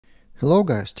Hello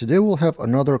guys, today we'll have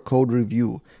another code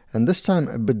review, and this time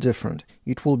a bit different.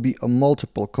 It will be a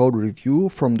multiple code review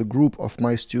from the group of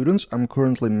my students I'm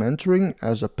currently mentoring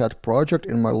as a pet project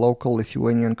in my local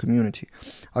Lithuanian community.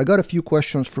 I got a few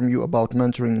questions from you about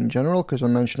mentoring in general because I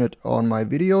mentioned it on my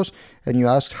videos, and you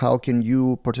asked how can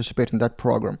you participate in that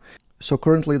program. So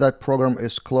currently that program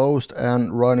is closed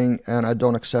and running and I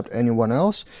don't accept anyone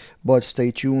else, but stay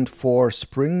tuned for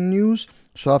spring news.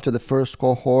 So after the first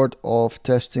cohort of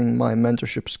testing my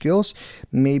mentorship skills,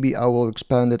 maybe I will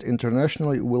expand it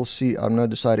internationally. We'll see, I'm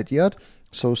not decided yet.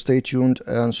 So stay tuned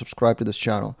and subscribe to this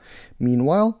channel.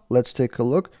 Meanwhile, let's take a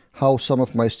look how some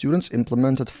of my students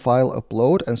implemented file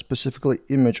upload and specifically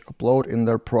image upload in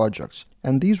their projects.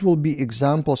 And these will be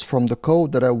examples from the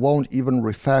code that I won't even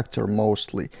refactor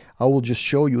mostly. I will just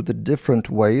show you the different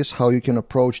ways how you can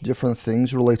approach different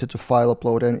things related to file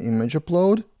upload and image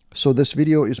upload. So this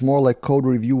video is more like code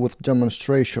review with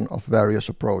demonstration of various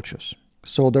approaches.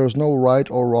 So there's no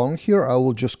right or wrong here, I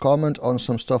will just comment on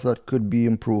some stuff that could be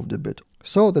improved a bit.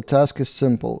 So the task is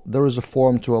simple. There is a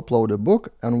form to upload a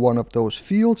book, and one of those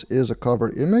fields is a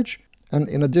cover image. And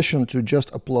in addition to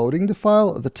just uploading the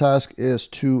file, the task is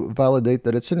to validate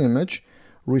that it's an image,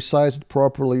 resize it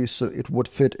properly so it would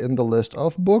fit in the list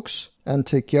of books, and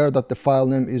take care that the file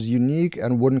name is unique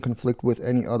and wouldn't conflict with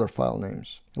any other file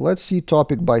names. Let's see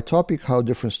topic by topic how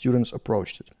different students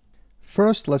approached it.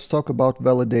 First, let's talk about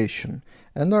validation.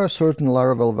 And there are certain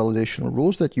Laravel validation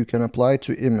rules that you can apply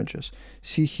to images.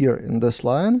 See here in this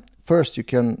line, first you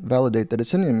can validate that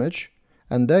it's an image,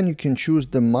 and then you can choose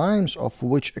the MIMEs of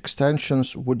which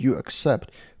extensions would you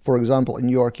accept. For example, in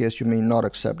your case, you may not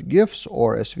accept GIFs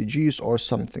or SVGs or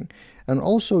something. And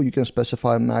also you can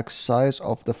specify max size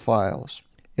of the files.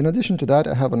 In addition to that,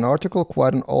 I have an article,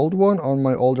 quite an old one, on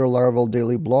my older Laravel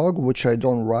daily blog, which I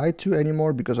don't write to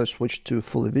anymore because I switched to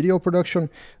fully video production,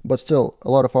 but still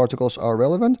a lot of articles are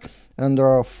relevant. And there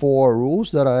are 4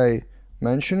 rules that I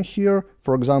mention here.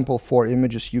 For example, for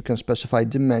images, you can specify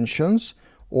dimensions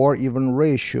or even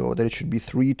ratio, that it should be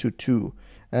 3:2,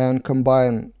 and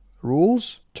combine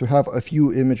rules to have a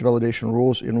few image validation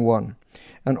rules in one.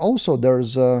 And also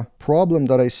there's a problem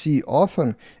that I see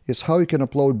often is how you can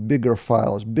upload bigger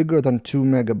files, bigger than 2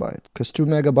 megabytes. Because 2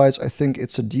 megabytes, I think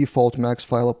it's a default max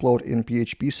file upload in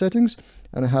PHP settings.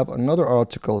 And I have another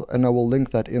article, and I will link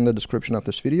that in the description of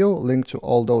this video, link to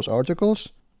all those articles.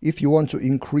 If you want to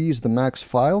increase the max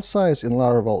file size in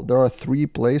Laravel, there are 3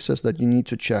 places that you need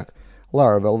to check.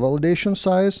 Laravel validation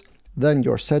size, then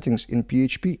your settings in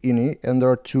PHP ini, and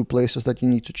there are 2 places that you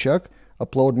need to check.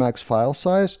 Upload max file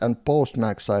size and post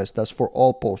max size. That's for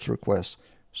all post requests.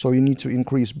 So you need to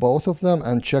increase both of them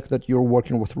and check that you're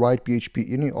working with right PHP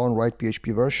ini on right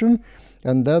PHP version.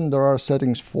 And then there are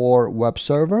settings for web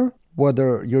server,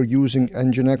 whether you're using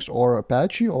Nginx or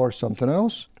Apache or something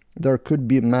else. There could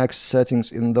be max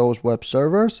settings in those web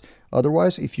servers.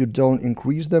 Otherwise, if you don't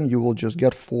increase them, you will just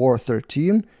get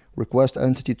 413, request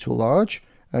entity too large,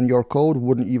 and your code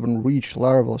wouldn't even reach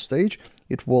Laravel stage.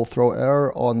 It will throw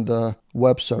error on the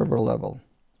web server level.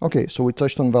 Okay, so we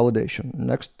touched on validation.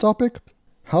 Next topic,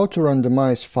 how to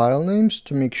randomize file names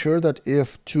to make sure that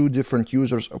if 2 different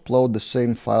users upload the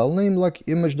same file name, like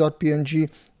image.png,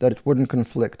 that it wouldn't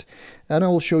conflict. And I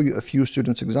will show you a few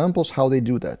students' examples how they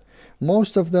do that.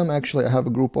 Most of them, actually, I have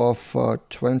a group of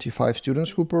 25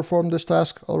 students who performed this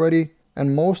task already,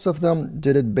 and most of them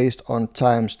did it based on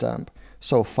timestamp.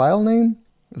 So file name,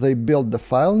 they build the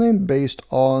file name based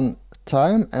on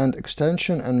time and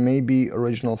extension and maybe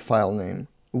original file name,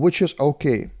 which is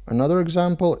okay. Another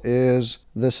example is,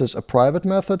 this is a private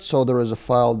method, so there is a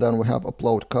file, then we have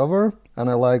upload cover, and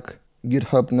I like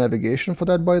GitHub navigation for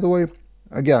that, by the way.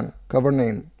 Again, cover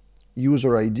name,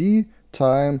 user ID,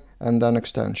 time, and then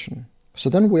extension. So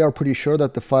then we are pretty sure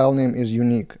that the file name is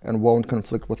unique and won't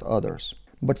conflict with others.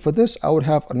 But for this, I would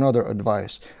have another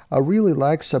advice. I really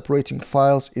like separating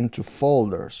files into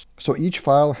folders. So each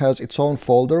file has its own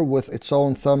folder with its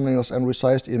own thumbnails and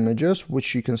resized images,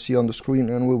 which you can see on the screen,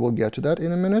 and we will get to that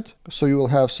in a minute. So you will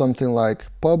have something like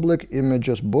public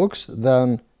images books,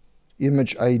 then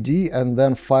image ID, and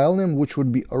then file name, which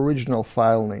would be original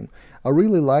file name. I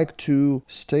really like to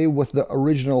stay with the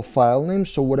original file name,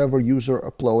 so whatever user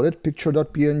uploaded,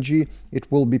 picture.png,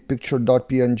 it will be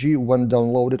picture.png when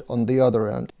downloaded on the other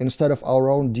end, instead of our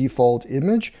own default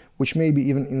image, which may be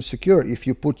even insecure. If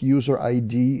you put user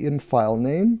ID in file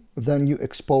name, then you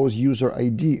expose user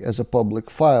ID as a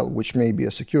public file, which may be a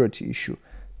security issue.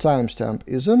 Timestamp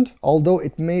isn't, although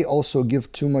it may also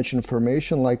give too much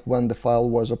information, like when the file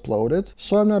was uploaded.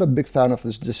 So I'm not a big fan of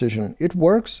this decision. It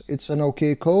works, it's an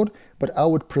okay code, but I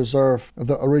would preserve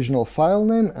the original file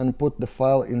name and put the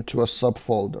file into a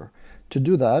subfolder. To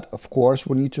do that, of course,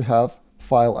 we need to have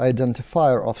file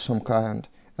identifier of some kind,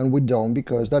 and we don't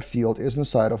because that field is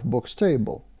inside of books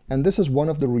table. And this is one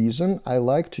of the reasons I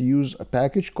like to use a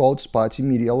package called Spotty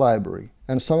Media Library,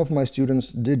 and some of my students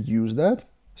did use that.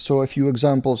 So a few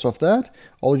examples of that: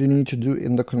 all you need to do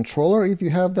in the controller, if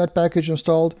you have that package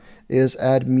installed, is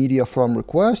add media from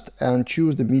request and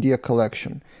choose the media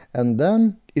collection. And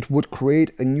then it would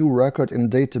create a new record in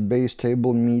database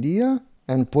table media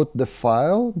and put the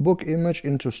file book image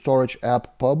into storage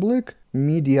app public,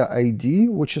 media ID,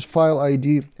 which is file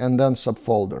ID, and then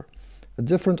subfolder. A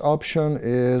different option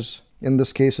is, in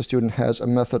this case, a student has a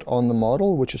method on the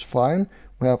model, which is fine.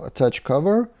 We have attach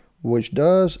cover, which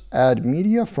does add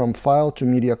media from file to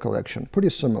media collection. Pretty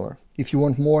similar. If you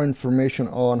want more information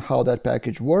on how that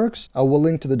package works, I will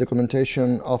link to the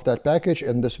documentation of that package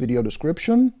in this video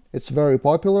description. It's very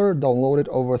popular, downloaded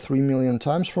over 3 million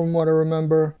times from what I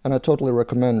remember, and I totally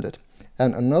recommend it.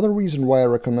 And another reason why I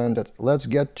recommend it, let's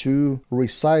get to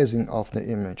resizing of the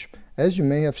image. As you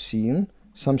may have seen,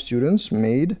 some students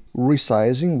made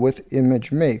resizing with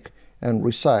image make and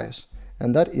resize.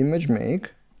 And that image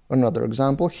make, another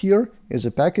example here, is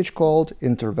a package called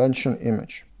intervention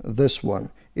image. This one.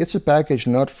 It's a package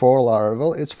not for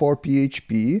Laravel, it's for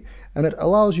PHP, and it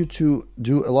allows you to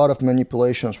do a lot of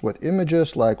manipulations with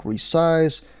images like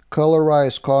resize,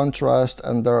 colorize, contrast,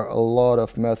 and there are a lot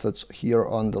of methods here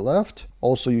on the left.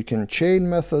 Also, you can chain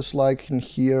methods like in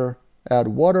here, add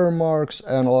watermarks,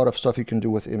 and a lot of stuff you can do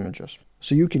with images.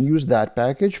 So you can use that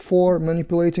package for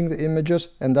manipulating the images,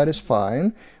 and that is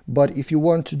fine. But if you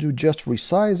want to do just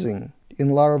resizing, in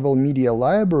Laravel Media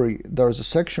Library, there's a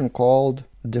section called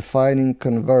defining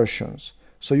conversions.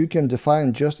 So you can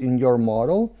define just in your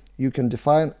model, you can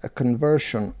define a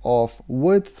conversion of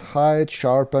width, height,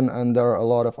 sharpen, and there are a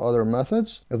lot of other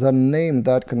methods. Then name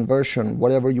that conversion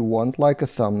whatever you want, like a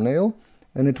thumbnail,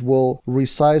 and it will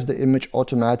resize the image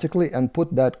automatically and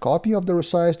put that copy of the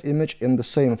resized image in the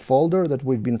same folder that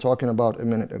we've been talking about a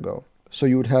minute ago. So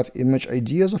you would have image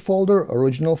ID as a folder,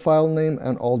 original file name,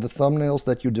 and all the thumbnails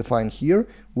that you define here,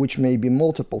 which may be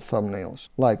multiple thumbnails,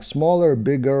 like smaller,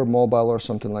 bigger, mobile, or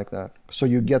something like that. So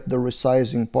you get the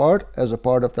resizing part as a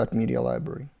part of that media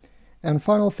library. And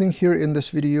final thing here in this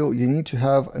video, you need to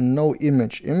have a no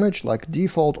image like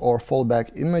default or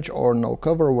fallback image or no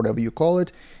cover, whatever you call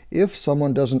it, if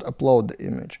someone doesn't upload the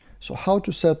image. So how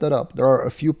to set that up? There are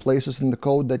a few places in the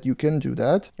code that you can do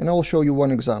that, and I'll show you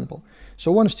one example.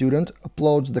 So one student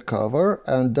uploads the cover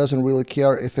and doesn't really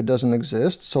care if it doesn't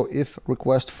exist. So if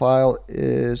request file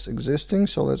is existing,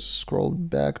 so let's scroll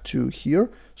back to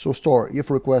here. So store if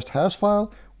request has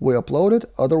file, we upload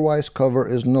it, otherwise cover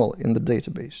is null in the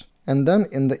database. And then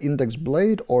in the index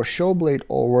blade or show blade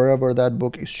or wherever that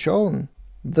book is shown,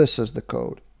 this is the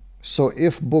code. So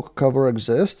if book cover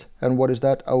exists, and what is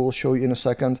that? I will show you in a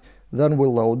second, then we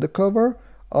load the cover.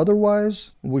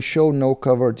 Otherwise, we show no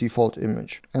cover default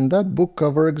image. And that book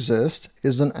cover exists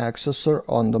is an accessor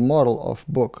on the model of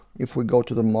book. If we go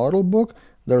to the model book,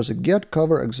 there's a get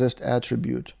cover exist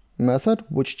attribute method,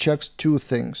 which checks two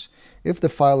things: if the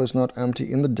file is not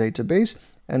empty in the database,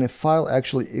 and if file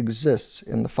actually exists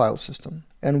in the file system.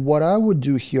 And what I would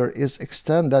do here is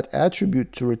extend that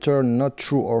attribute to return not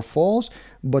true or false,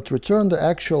 but return the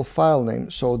actual file name.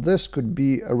 So this could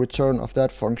be a return of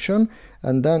that function.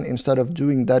 And then instead of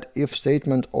doing that if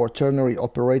statement or ternary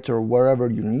operator wherever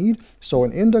you need, so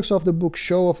an index of the book,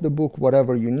 show of the book,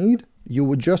 whatever you need, you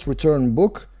would just return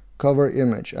book cover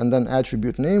image, and then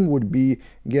attribute name would be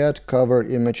get cover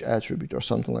image attribute or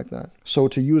something like that. So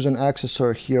to use an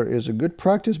accessor here is a good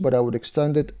practice, but I would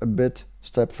extend it a bit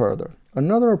step further.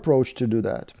 Another approach to do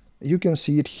that, you can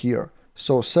see it here.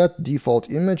 So set default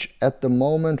image at the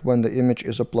moment when the image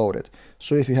is uploaded.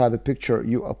 So if you have a picture,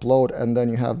 you upload and then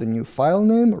you have the new file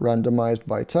name randomized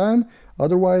by time.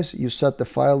 Otherwise, you set the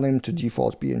file name to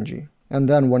default PNG. And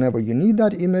then whenever you need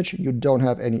that image, you don't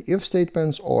have any if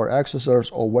statements or accessors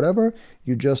or whatever.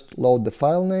 You just load the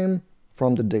file name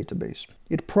from the database.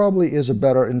 It probably is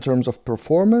better in terms of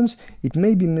performance. It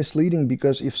may be misleading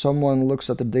because if someone looks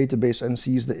at the database and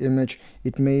sees the image,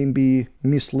 it may be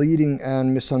misleading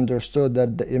and misunderstood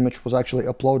that the image was actually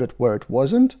uploaded where it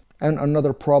wasn't. And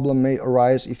another problem may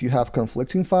arise if you have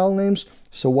conflicting file names.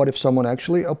 So what if someone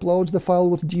actually uploads the file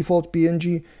with default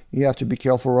PNG? You have to be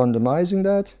careful randomizing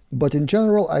that. But in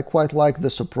general, I quite like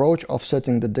this approach of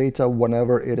setting the data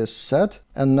whenever it is set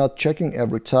and not checking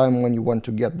every time when you want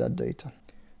to get that data.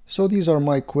 So these are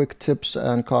my quick tips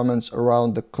and comments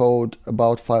around the code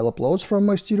about file uploads from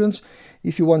my students.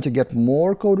 If you want to get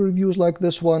more code reviews like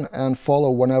this one and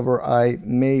follow whenever I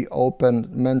may open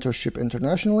mentorship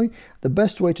internationally, the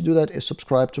best way to do that is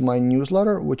subscribe to my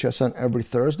newsletter, which I send every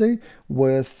Thursday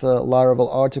with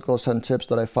Laravel articles and tips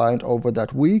that I find over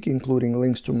that week, including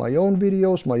links to my own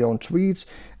videos, my own tweets,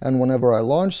 and whenever I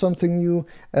launch something new.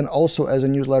 And also, as a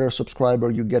newsletter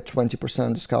subscriber, you get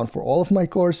 20% discount for all of my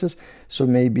courses. So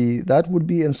maybe that would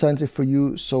be incentive for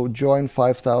you. So join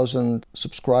 5,000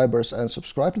 subscribers and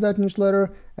subscribe to that newsletter,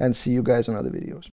 and see you guys in other videos.